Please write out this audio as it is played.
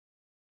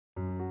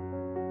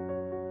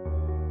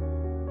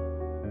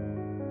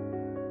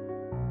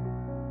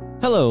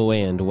Hello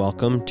and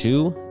welcome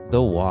to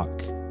The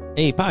Walk,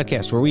 a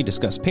podcast where we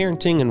discuss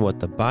parenting and what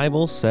the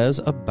Bible says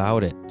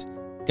about it.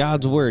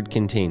 God's Word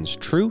contains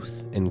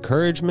truth,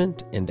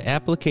 encouragement, and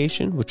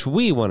application, which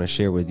we want to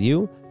share with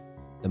you,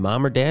 the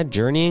mom or dad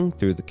journeying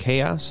through the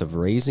chaos of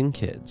raising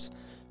kids.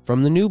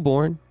 From the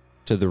newborn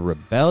to the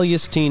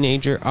rebellious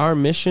teenager, our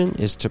mission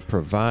is to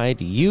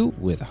provide you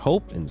with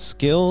hope and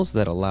skills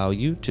that allow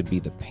you to be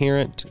the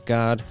parent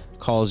God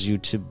calls you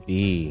to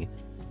be.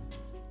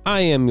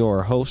 I am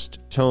your host,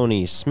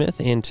 Tony Smith,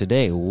 and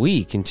today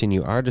we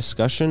continue our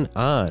discussion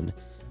on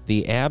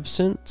the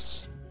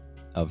absence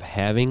of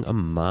having a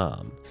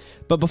mom.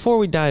 But before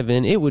we dive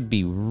in, it would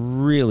be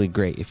really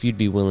great if you'd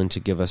be willing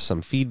to give us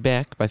some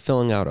feedback by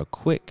filling out a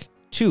quick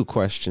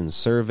 2-question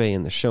survey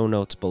in the show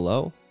notes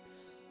below.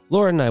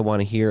 Laura and I want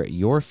to hear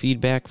your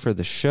feedback for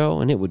the show,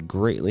 and it would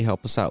greatly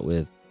help us out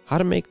with how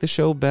to make the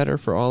show better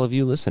for all of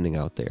you listening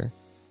out there.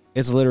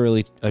 It's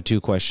literally a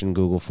 2-question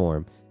Google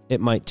form. It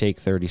might take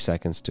 30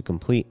 seconds to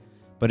complete,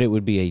 but it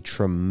would be a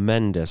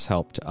tremendous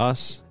help to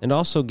us and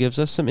also gives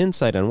us some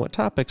insight on what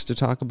topics to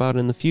talk about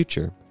in the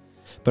future,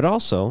 but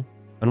also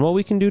on what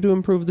we can do to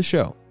improve the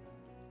show.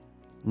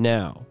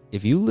 Now,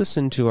 if you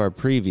listened to our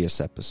previous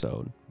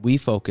episode, we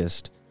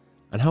focused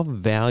on how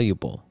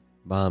valuable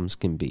moms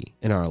can be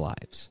in our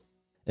lives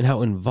and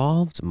how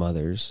involved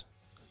mothers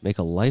make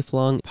a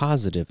lifelong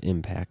positive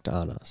impact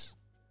on us.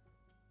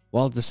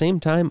 While at the same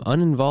time,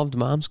 uninvolved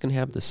moms can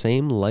have the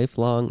same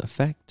lifelong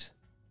effect,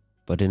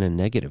 but in a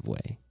negative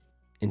way.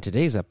 In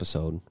today's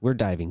episode, we're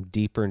diving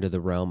deeper into the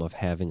realm of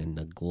having a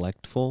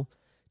neglectful,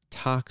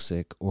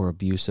 toxic, or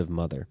abusive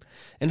mother,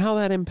 and how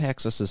that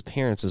impacts us as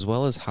parents, as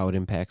well as how it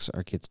impacts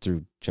our kids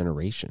through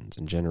generations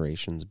and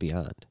generations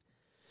beyond.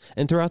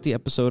 And throughout the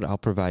episode, I'll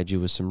provide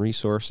you with some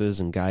resources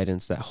and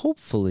guidance that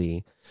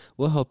hopefully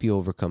will help you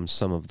overcome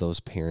some of those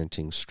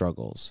parenting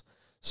struggles.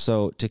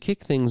 So, to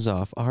kick things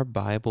off, our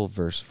Bible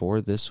verse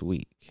for this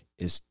week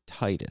is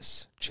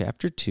Titus,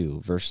 chapter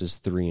 2, verses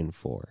 3 and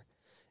 4.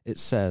 It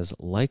says,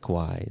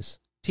 "Likewise,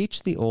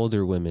 teach the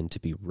older women to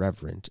be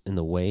reverent in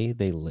the way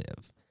they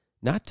live,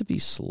 not to be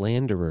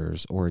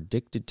slanderers or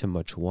addicted to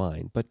much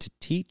wine, but to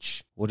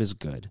teach what is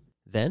good.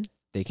 Then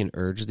they can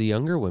urge the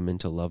younger women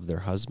to love their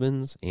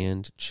husbands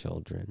and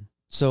children."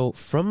 So,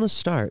 from the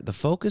start, the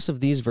focus of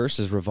these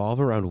verses revolve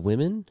around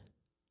women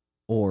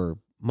or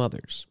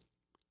mothers.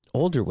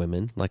 Older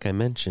women, like I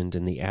mentioned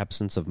in the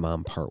Absence of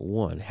Mom Part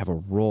 1, have a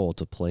role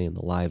to play in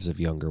the lives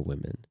of younger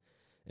women.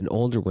 And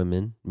older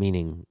women,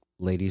 meaning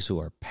ladies who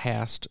are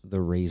past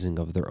the raising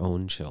of their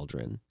own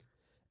children,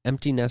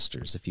 empty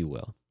nesters, if you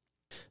will.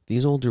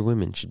 These older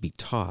women should be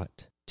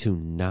taught to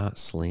not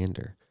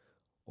slander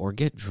or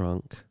get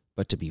drunk,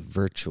 but to be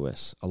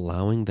virtuous,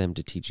 allowing them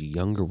to teach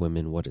younger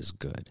women what is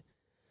good.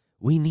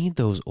 We need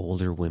those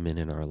older women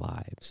in our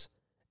lives,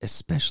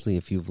 especially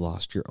if you've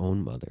lost your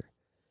own mother.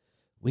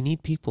 We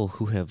need people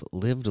who have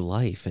lived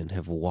life and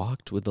have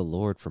walked with the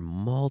Lord for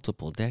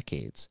multiple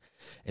decades.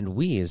 And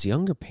we, as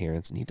younger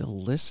parents, need to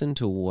listen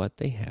to what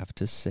they have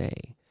to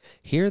say,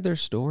 hear their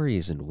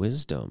stories and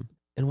wisdom.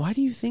 And why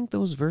do you think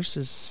those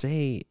verses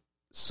say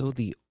so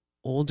the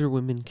older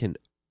women can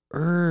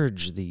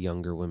urge the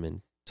younger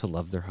women to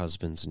love their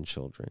husbands and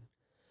children?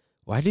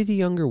 Why do the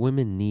younger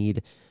women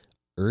need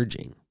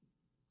urging?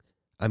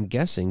 I'm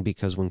guessing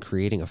because when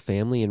creating a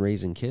family and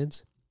raising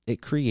kids,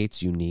 it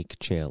creates unique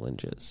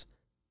challenges.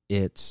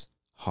 It's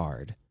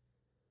hard.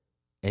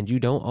 And you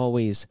don't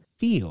always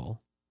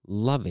feel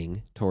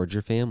loving towards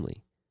your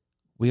family.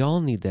 We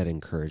all need that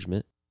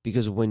encouragement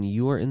because when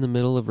you are in the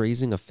middle of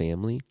raising a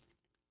family,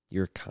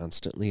 you're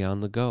constantly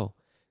on the go,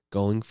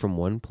 going from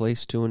one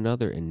place to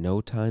another in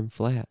no time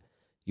flat.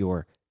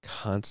 You're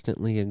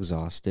constantly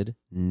exhausted,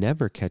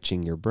 never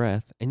catching your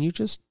breath, and you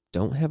just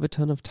don't have a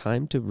ton of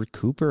time to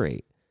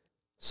recuperate.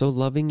 So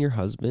loving your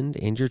husband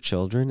and your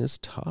children is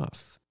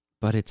tough,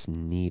 but it's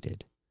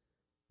needed.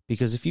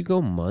 Because if you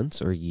go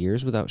months or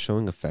years without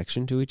showing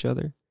affection to each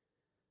other,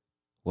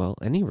 well,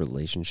 any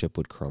relationship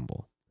would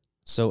crumble.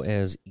 So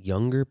as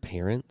younger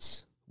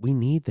parents, we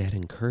need that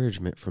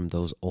encouragement from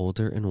those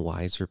older and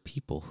wiser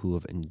people who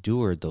have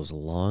endured those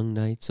long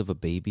nights of a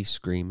baby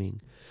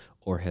screaming,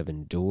 or have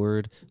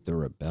endured the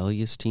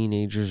rebellious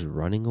teenagers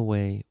running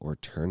away or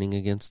turning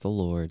against the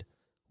Lord.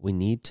 We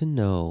need to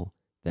know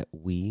that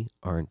we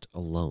aren't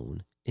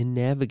alone in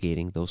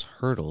navigating those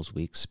hurdles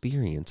we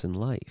experience in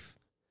life.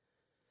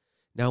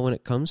 Now, when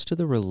it comes to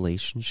the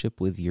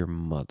relationship with your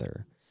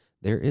mother,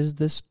 there is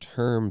this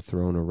term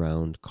thrown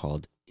around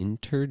called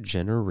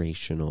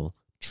intergenerational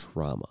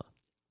trauma.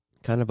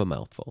 Kind of a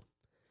mouthful.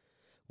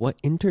 What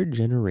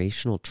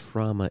intergenerational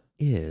trauma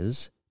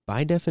is,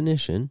 by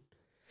definition,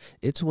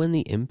 it's when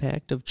the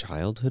impact of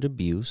childhood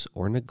abuse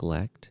or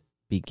neglect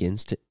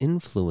begins to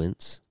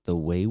influence the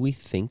way we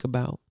think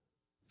about,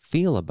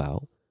 feel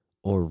about,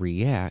 or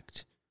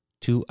react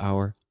to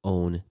our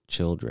own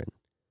children.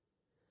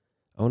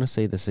 I want to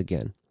say this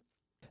again.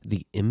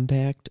 The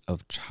impact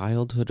of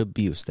childhood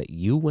abuse that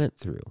you went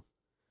through,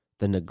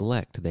 the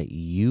neglect that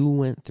you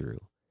went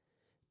through,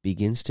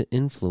 begins to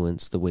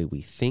influence the way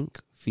we think,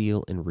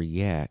 feel, and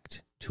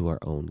react to our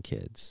own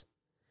kids.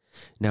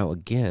 Now,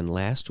 again,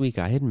 last week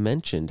I had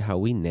mentioned how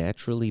we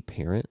naturally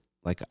parent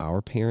like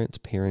our parents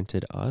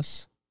parented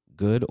us,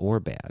 good or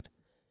bad.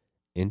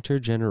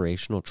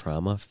 Intergenerational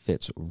trauma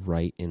fits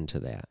right into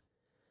that.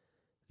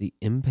 The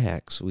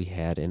impacts we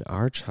had in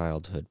our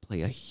childhood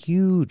play a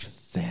huge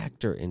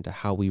factor into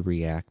how we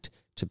react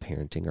to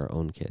parenting our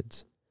own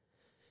kids.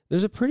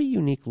 There's a pretty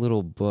unique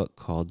little book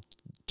called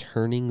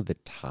Turning the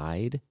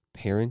Tide,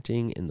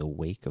 Parenting in the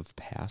Wake of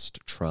Past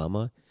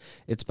Trauma.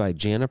 It's by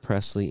Jana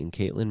Presley and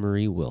Caitlin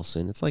Marie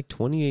Wilson. It's like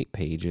 28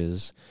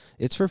 pages.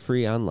 It's for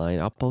free online.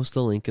 I'll post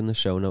the link in the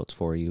show notes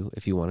for you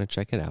if you want to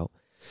check it out.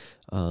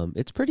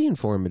 It's pretty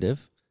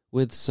informative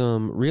with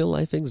some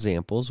real-life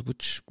examples,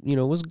 which,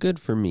 was good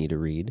for me to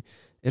read.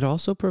 It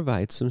also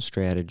provides some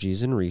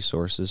strategies and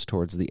resources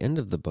towards the end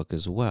of the book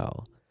as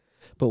well.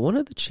 But one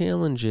of the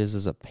challenges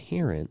as a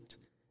parent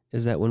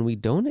is that when we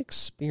don't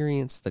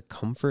experience the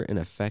comfort and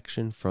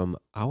affection from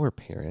our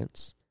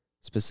parents,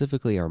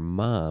 specifically our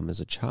mom as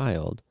a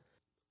child,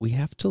 we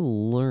have to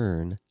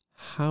learn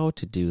how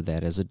to do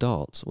that as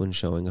adults when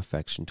showing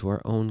affection to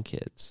our own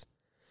kids.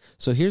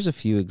 So here's a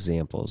few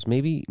examples.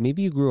 Maybe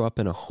you grew up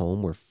in a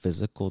home where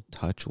physical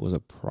touch was a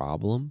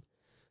problem.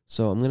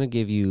 So I'm going to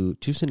give you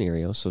two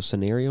scenarios. So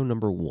scenario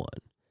number one,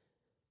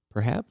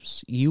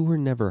 perhaps you were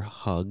never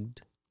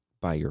hugged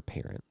by your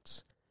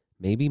parents.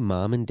 Maybe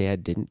mom and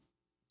dad didn't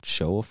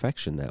show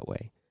affection that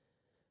way.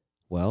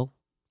 Well,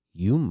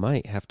 you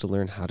might have to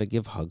learn how to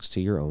give hugs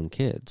to your own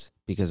kids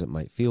because it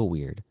might feel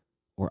weird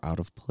or out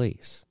of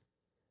place.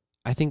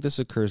 I think this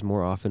occurs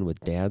more often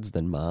with dads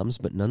than moms,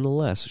 but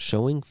nonetheless,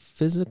 showing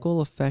physical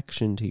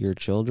affection to your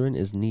children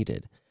is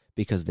needed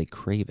because they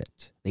crave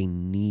it. They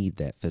need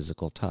that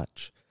physical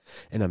touch.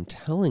 And I'm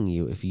telling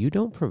you, if you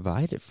don't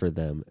provide it for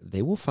them,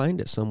 they will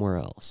find it somewhere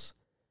else.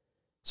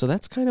 So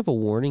that's kind of a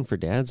warning for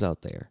dads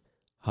out there.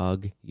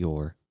 Hug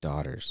your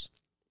daughters.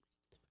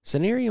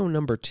 Scenario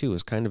number two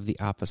is kind of the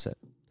opposite.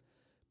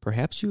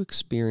 Perhaps you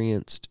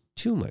experienced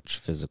too much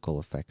physical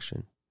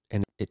affection,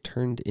 and it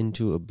turned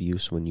into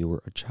abuse when you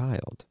were a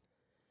child.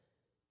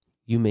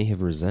 You may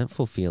have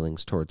resentful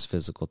feelings towards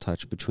physical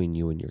touch between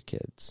you and your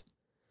kids.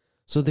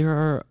 So there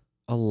are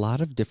a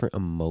lot of different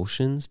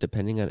emotions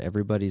depending on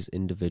everybody's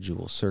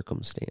individual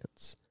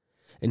circumstance.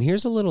 And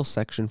here's a little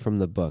section from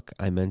the book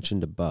I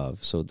mentioned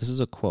above. So this is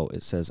a quote.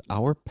 It says,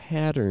 "Our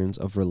patterns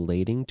of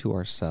relating to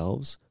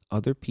ourselves,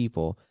 other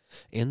people,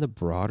 and the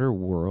broader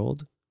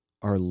world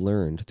are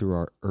learned through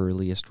our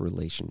earliest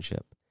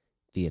relationship,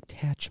 the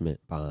attachment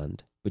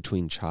bond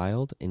between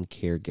child and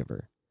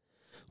caregiver.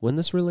 When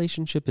this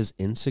relationship is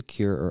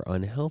insecure or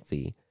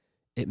unhealthy,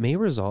 it may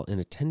result in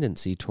a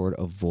tendency toward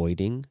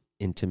avoiding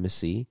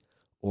intimacy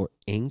or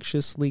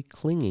anxiously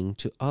clinging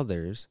to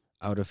others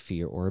out of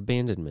fear or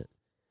abandonment.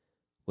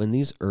 When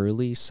these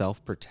early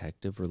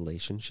self-protective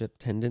relationship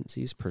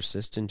tendencies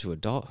persist into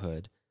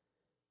adulthood,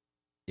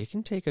 it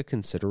can take a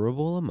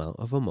considerable amount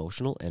of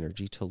emotional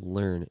energy to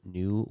learn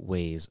new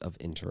ways of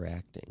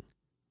interacting."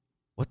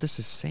 What this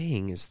is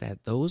saying is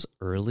that those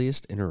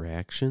earliest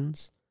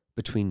interactions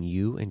between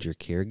you and your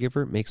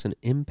caregiver makes an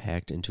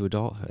impact into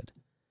adulthood.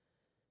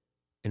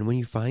 And when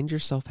you find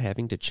yourself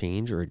having to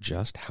change or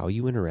adjust how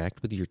you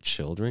interact with your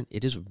children,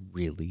 it is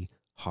really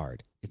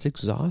hard. It's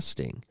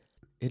exhausting.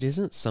 It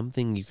isn't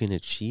something you can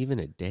achieve in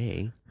a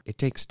day. It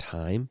takes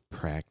time,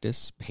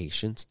 practice,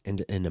 patience,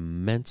 and an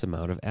immense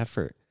amount of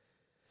effort.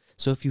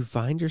 So if you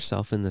find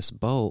yourself in this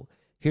boat,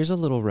 here's a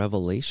little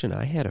revelation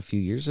I had a few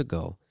years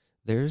ago.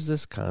 There's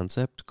this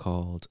concept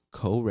called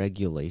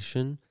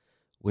co-regulation,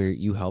 where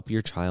you help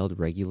your child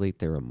regulate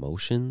their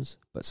emotions,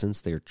 but since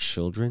they're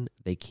children,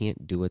 they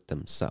can't do it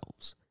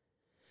themselves.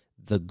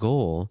 The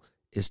goal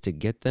is to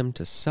get them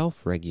to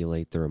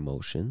self-regulate their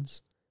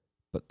emotions,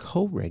 but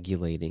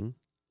co-regulating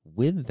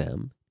with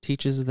them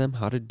teaches them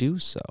how to do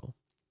so.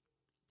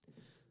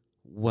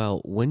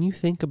 Well, when you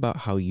think about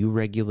how you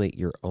regulate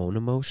your own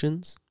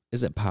emotions,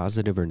 is it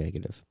positive or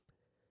negative?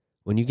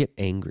 When you get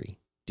angry,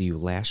 do you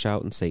lash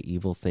out and say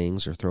evil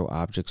things or throw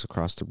objects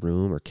across the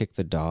room or kick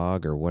the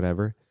dog or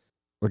whatever?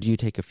 Or do you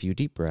take a few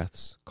deep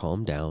breaths,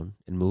 calm down,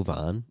 and move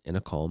on in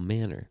a calm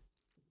manner?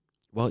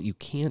 Well, you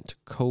can't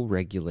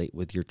co-regulate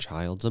with your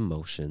child's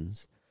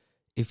emotions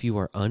if you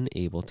are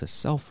unable to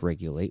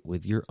self-regulate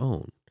with your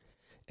own.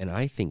 And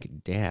I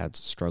think dads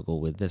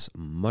struggle with this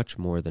much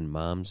more than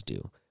moms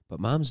do, but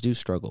moms do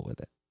struggle with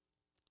it.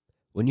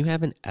 When you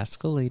have an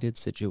escalated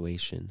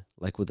situation,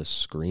 like with a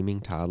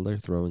screaming toddler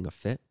throwing a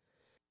fit,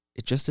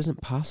 it just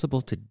isn't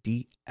possible to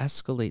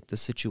de-escalate the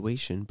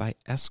situation by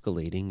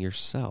escalating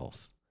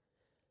yourself.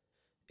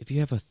 If you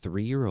have a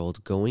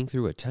 3-year-old going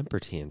through a temper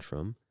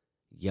tantrum,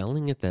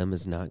 yelling at them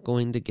is not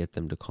going to get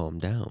them to calm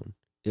down.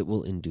 It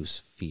will induce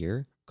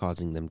fear,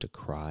 causing them to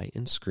cry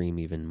and scream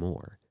even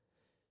more.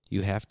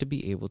 You have to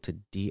be able to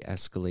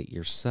de-escalate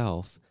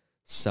yourself,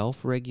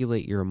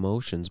 self-regulate your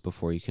emotions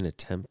before you can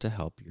attempt to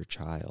help your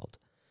child.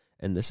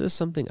 And this is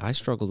something I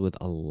struggled with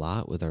a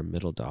lot with our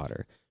middle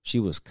daughter. She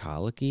was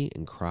colicky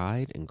and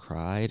cried and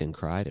cried and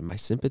cried, and my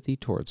sympathy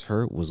towards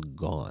her was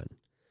gone.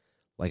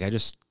 Like I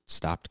just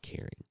stopped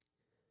caring.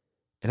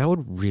 And I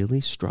would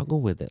really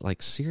struggle with it,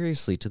 like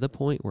seriously, to the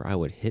point where I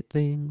would hit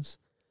things,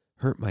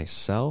 hurt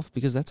myself,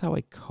 because that's how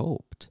I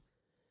coped.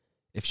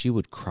 If she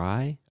would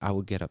cry, I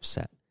would get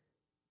upset,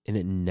 and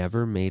it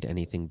never made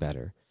anything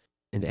better.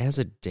 And as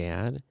a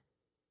dad,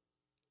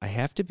 I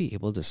have to be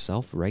able to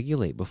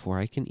self-regulate before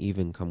I can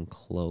even come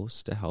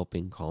close to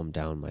helping calm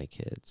down my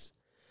kids.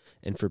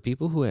 And for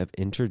people who have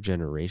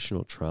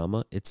intergenerational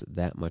trauma, it's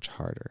that much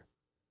harder.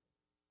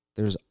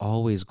 There's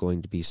always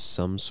going to be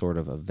some sort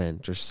of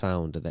event or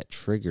sound that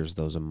triggers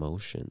those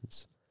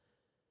emotions.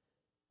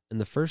 And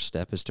the first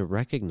step is to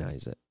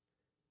recognize it.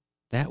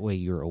 That way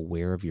you're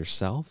aware of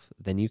yourself,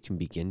 then you can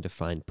begin to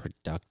find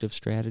productive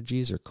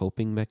strategies or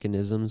coping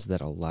mechanisms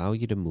that allow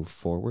you to move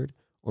forward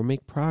or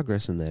make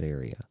progress in that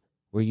area,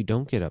 where you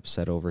don't get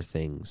upset over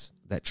things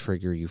that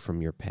trigger you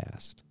from your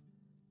past.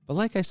 But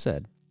like I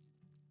said,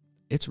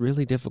 it's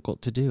really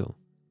difficult to do.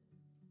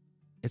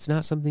 It's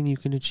not something you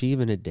can achieve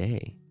in a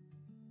day.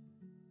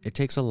 It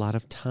takes a lot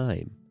of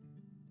time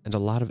and a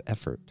lot of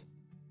effort,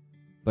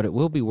 but it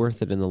will be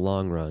worth it in the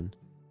long run,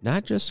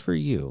 not just for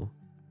you,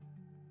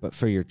 but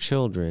for your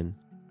children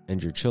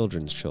and your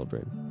children's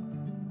children.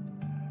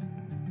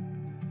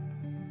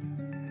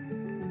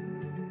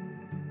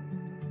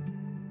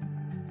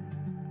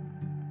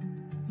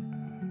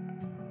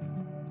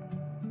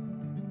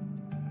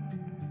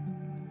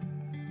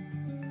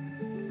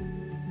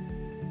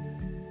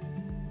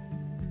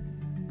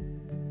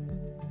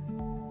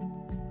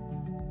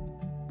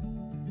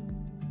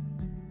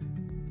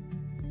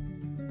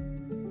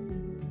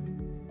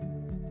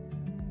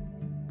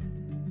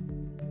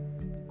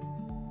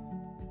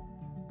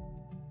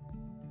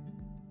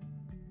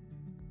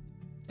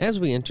 As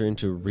we enter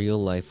into real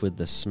life with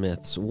the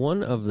Smiths,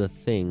 one of the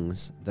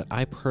things that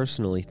I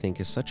personally think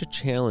is such a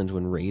challenge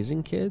when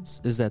raising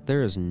kids is that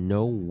there is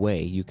no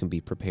way you can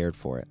be prepared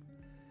for it.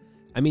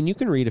 I mean, you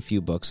can read a few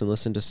books and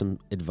listen to some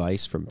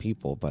advice from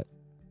people, but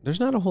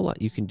there's not a whole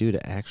lot you can do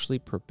to actually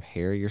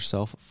prepare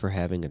yourself for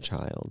having a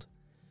child.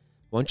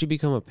 Once you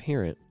become a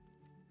parent,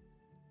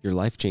 your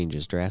life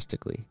changes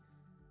drastically,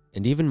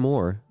 and even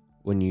more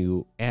when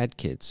you add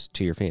kids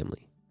to your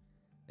family.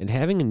 And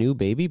having a new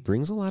baby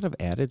brings a lot of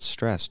added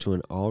stress to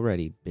an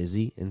already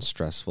busy and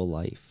stressful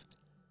life.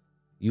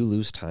 You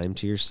lose time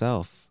to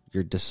yourself.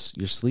 You're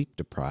sleep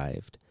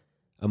deprived.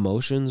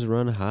 Emotions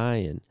run high,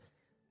 and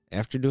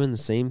after doing the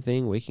same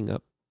thing, waking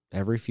up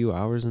every few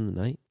hours in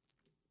the night,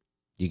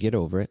 you get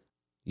over it.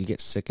 You get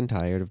sick and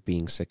tired of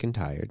being sick and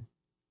tired.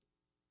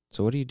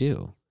 So what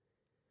do?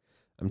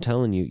 I'm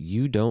telling you,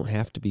 you don't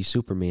have to be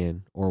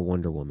Superman or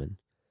Wonder Woman.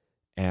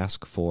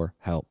 Ask for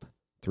help.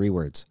 3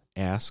 words.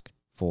 Ask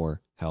for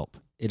help.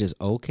 It is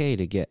okay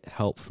to get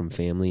help from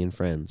family and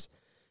friends.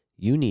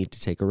 You need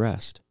to take a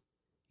rest.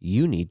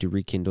 You need to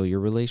rekindle your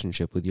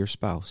relationship with your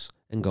spouse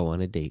and go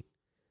on a date.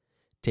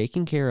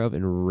 Taking care of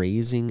and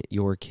raising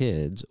your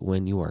kids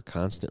when you are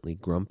constantly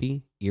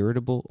grumpy,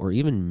 irritable, or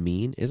even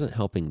mean isn't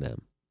helping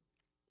them.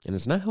 And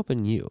it's not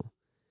helping you.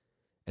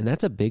 And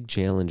that's a big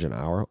challenge in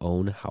our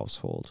own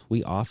household.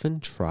 We often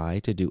try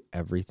to do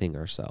everything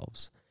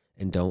ourselves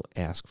and don't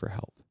ask for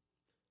help.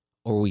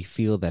 Or we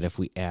feel that if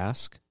we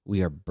ask,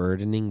 we are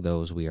burdening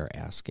those we are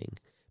asking.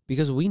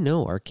 Because we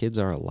know our kids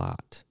are a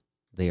lot.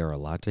 They are a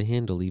lot to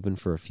handle even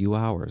for a few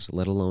hours,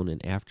 let alone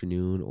an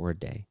afternoon or a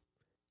day.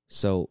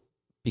 So,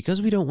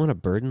 because we don't want to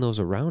burden those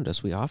around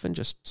us, we often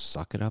just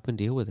suck it up and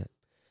deal with it,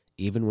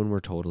 even when we're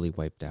totally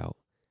wiped out.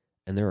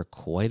 And there are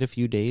quite a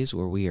few days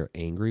where we are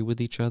angry with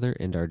each other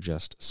and are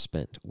just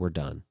spent. We're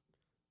done.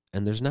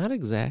 And there's not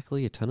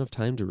exactly a ton of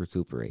time to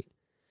recuperate.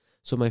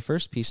 So my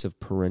first piece of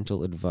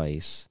parental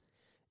advice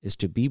is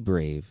to be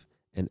brave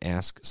and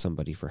ask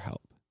somebody for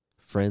help.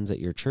 Friends at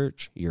your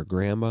church, your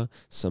grandma,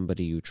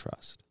 somebody you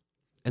trust.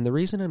 And the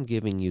reason I'm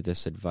giving you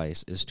this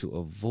advice is to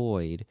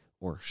avoid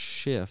or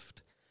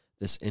shift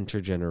this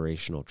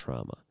intergenerational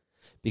trauma.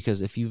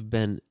 Because if you've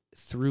been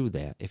through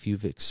that, if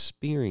you've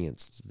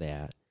experienced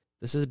that,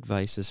 this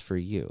advice is for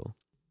you.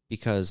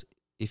 Because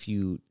if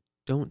you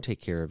don't take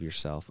care of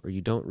yourself or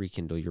you don't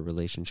rekindle your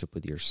relationship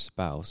with your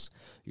spouse,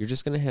 you're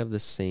just going to have the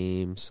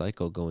same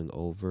cycle going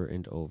over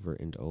and over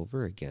and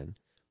over again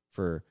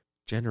for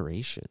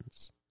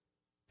generations.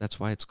 That's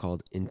why it's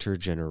called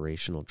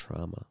intergenerational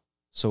trauma.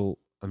 So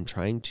I'm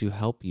trying to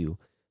help you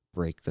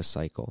break the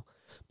cycle.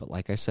 But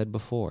like I said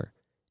before,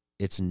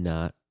 it's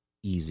not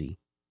easy.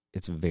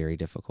 It's very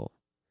difficult.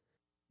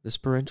 This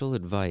parental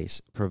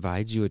advice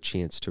provides you a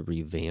chance to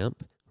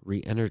revamp,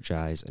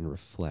 re-energize, and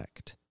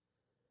reflect.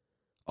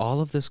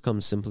 All of this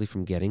comes simply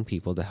from getting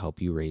people to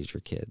help you raise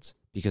your kids,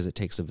 because it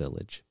takes a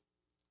village.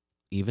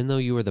 Even though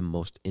you are the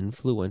most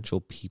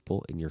influential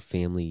people in your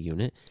family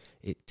unit,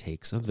 it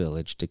takes a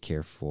village to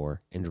care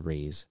for and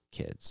raise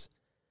kids.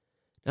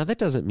 Now, that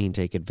doesn't mean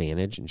take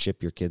advantage and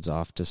ship your kids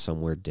off to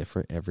somewhere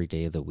different every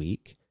day of the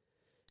week.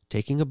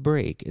 Taking a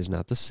break is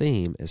not the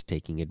same as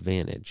taking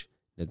advantage.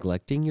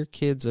 Neglecting your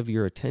kids of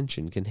your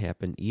attention can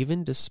happen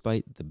even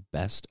despite the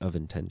best of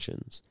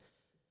intentions.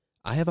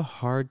 I have a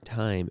hard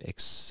time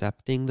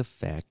accepting the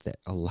fact that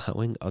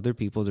allowing other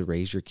people to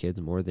raise your kids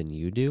more than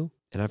you do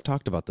And I've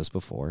talked about this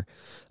before.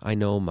 I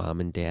know mom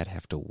and dad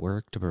have to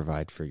work to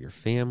provide for your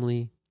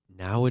family.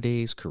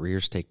 Nowadays,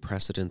 careers take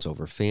precedence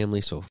over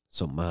family, so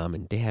mom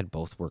and dad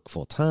both work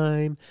full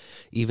time.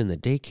 Even the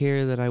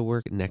daycare that I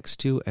work next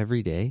to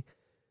every day,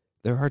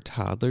 there are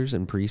toddlers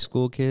and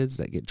preschool kids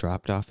that get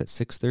dropped off at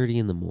 6:30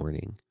 in the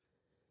morning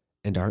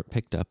and aren't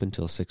picked up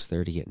until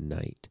 6:30 at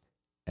night,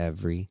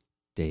 every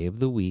day of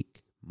the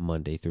week,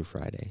 Monday through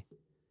Friday.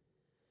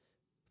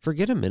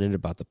 Forget a minute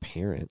about the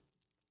parent.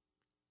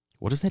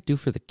 What does that do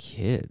for the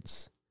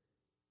kids?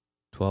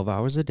 12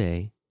 hours a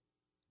day,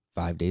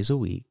 5 days a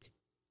week,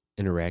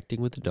 interacting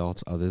with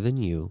adults other than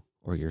you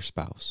or your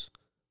spouse.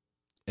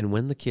 And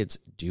when the kids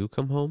do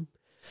come home,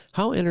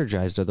 how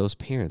energized are those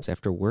parents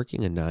after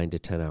working a 9 to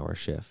 10 hour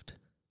shift?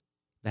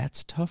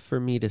 That's tough for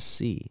me to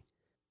see.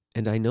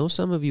 And I know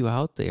some of you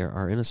out there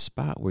are in a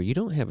spot where you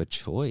don't have a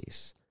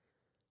choice.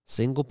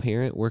 Single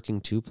parent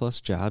working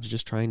 2+ jobs,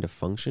 just trying to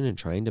function and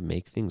trying to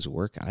make things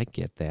work. I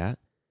get that.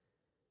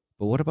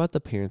 But what about the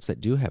parents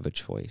that do have a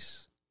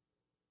choice?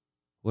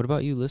 What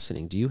about you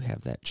listening? Do you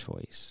have that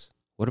choice?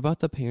 What about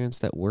the parents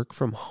that work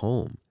from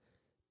home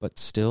but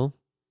still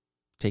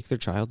take their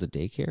child to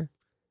daycare?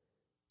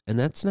 And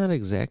that's not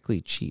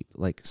exactly cheap.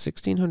 Like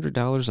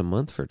 $1,600 a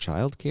month for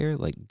childcare?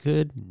 Like,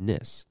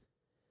 goodness.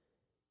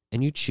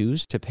 And you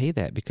choose to pay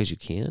that because you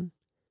can?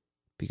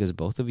 Because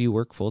both of you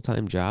work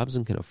full-time jobs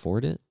and can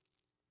afford it?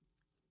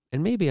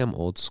 And maybe I'm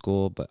old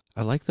school, but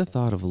I like the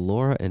thought of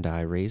Laura and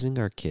I raising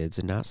our kids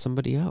and not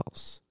somebody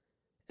else,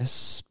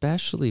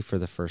 especially for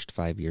the first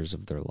 5 years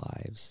of their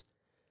lives,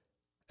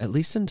 at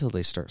least until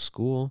they start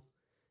school.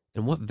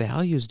 And what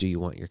values do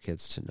you want your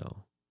kids to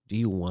know? Do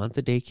you want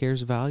the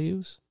daycare's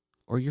values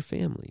or your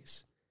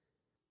family's?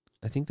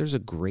 I think there's a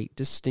great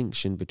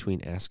distinction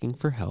between asking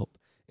for help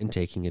and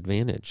taking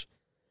advantage.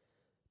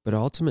 But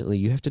ultimately,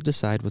 you have to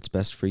decide what's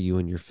best for you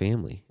and your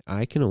family.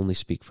 I can only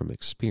speak from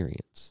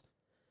experience.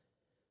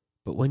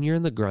 But when you're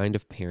in the grind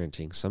of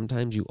parenting,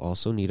 sometimes you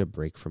also need a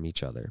break from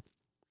each other.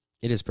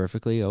 It is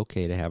perfectly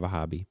okay to have a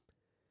hobby,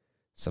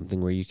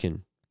 something where you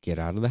can get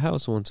out of the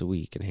house once a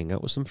week and hang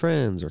out with some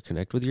friends or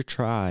connect with your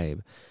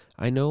tribe.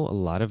 I know a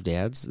lot of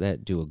dads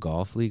that do a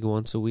golf league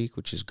once a week,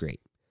 which is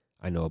great.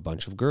 I know a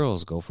bunch of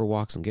girls go for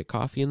walks and get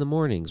coffee in the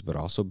mornings, but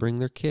also bring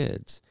their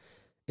kids.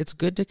 It's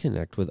good to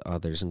connect with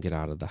others and get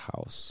out of the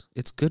house.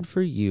 It's good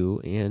for you,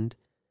 and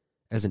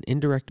as an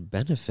indirect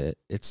benefit,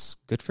 it's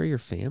good for your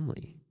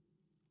family.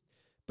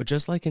 But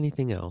just like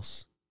anything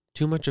else,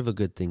 too much of a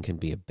good thing can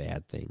be a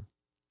bad thing.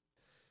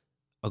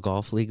 A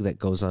golf league that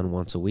goes on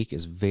once a week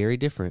is very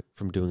different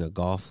from doing a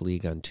golf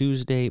league on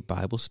Tuesday,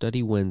 Bible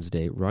study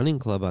Wednesday, running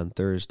club on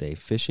Thursday,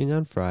 fishing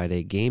on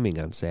Friday, gaming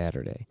on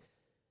Saturday.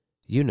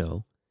 You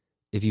know,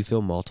 if you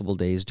fill multiple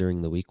days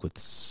during the week with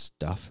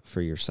stuff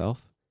for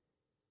yourself,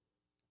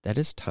 that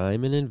is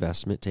time and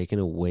investment taken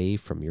away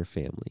from your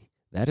family.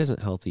 That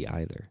isn't healthy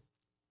either.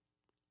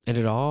 And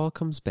it all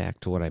comes back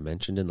to what I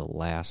mentioned in the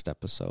last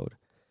episode: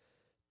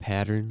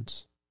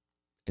 patterns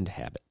and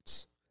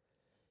habits.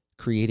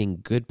 Creating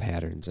good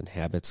patterns and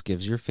habits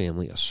gives your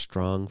family a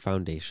strong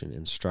foundation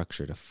and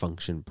structure to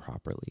function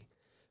properly,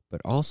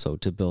 but also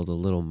to build a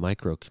little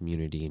micro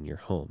community in your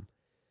home.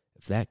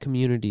 If that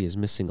community is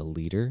missing a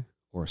leader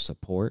or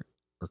support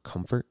or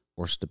comfort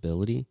or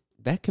stability,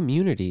 that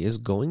community is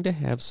going to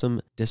have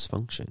some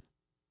dysfunction.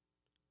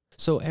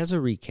 So as a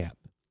recap,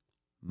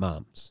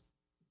 moms,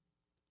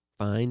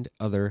 find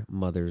other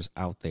mothers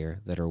out there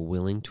that are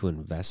willing to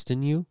invest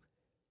in you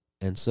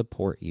and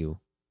support you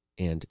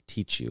and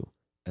teach you,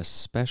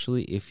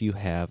 especially if you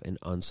have an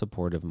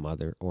unsupportive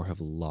mother or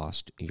have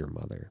lost your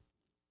mother.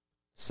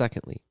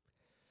 Secondly,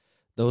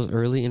 those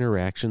early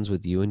interactions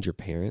with you and your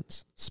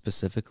parents,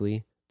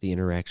 specifically the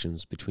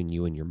interactions between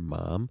you and your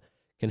mom,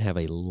 can have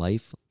a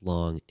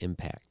lifelong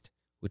impact,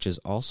 which is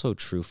also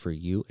true for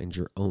you and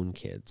your own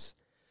kids.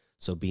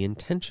 So be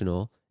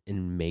intentional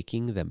in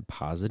making them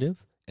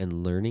positive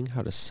and learning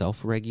how to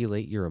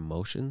self-regulate your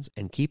emotions,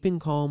 and keeping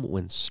calm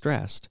when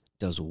stressed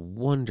does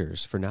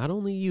wonders for not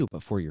only you,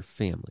 but for your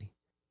family.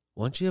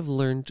 Once you have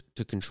learned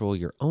to control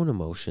your own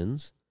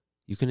emotions,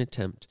 you can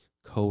attempt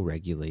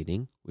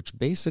co-regulating, which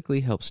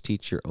basically helps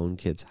teach your own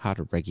kids how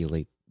to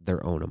regulate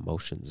their own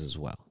emotions as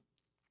well.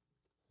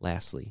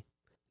 Lastly,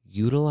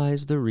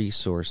 utilize the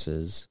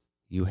resources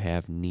you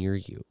have near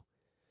you.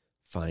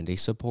 Find a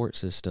support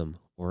system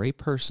or a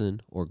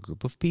person or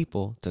group of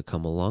people to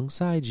come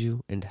alongside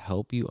you and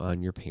help you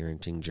on your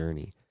parenting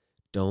journey.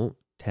 Don't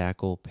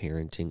tackle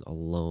parenting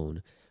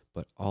alone,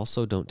 but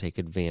also don't take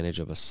advantage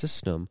of a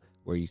system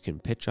where you can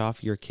pitch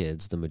off your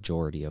kids the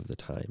majority of the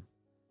time.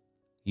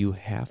 You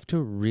have to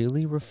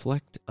really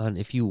reflect on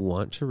if you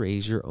want to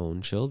raise your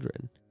own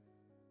children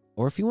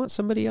or if you want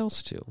somebody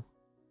else to.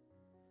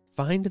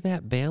 Find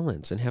that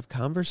balance and have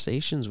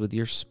conversations with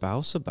your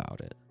spouse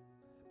about it,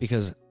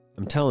 because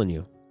I'm telling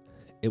you,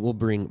 it will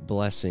bring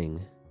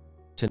blessing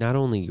to not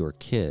only your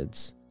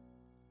kids,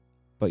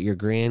 but your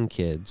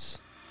grandkids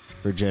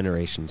for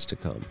generations to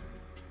come.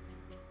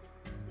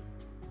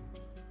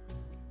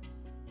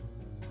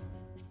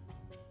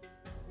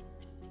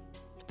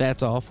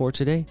 That's all for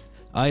today.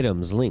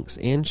 Items, links,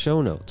 and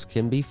show notes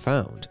can be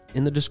found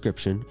in the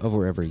description of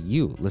wherever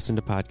you listen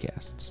to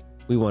podcasts.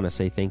 We want to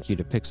say thank you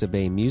to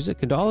Pixabay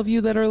Music and all of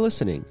you that are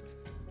listening.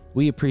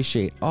 We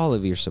appreciate all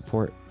of your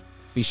support.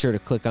 Be sure to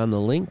click on the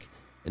link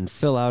and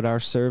fill out our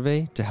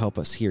survey to help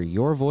us hear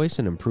your voice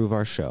and improve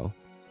our show.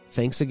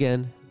 Thanks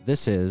again.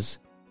 This is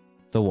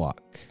The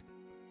Walk.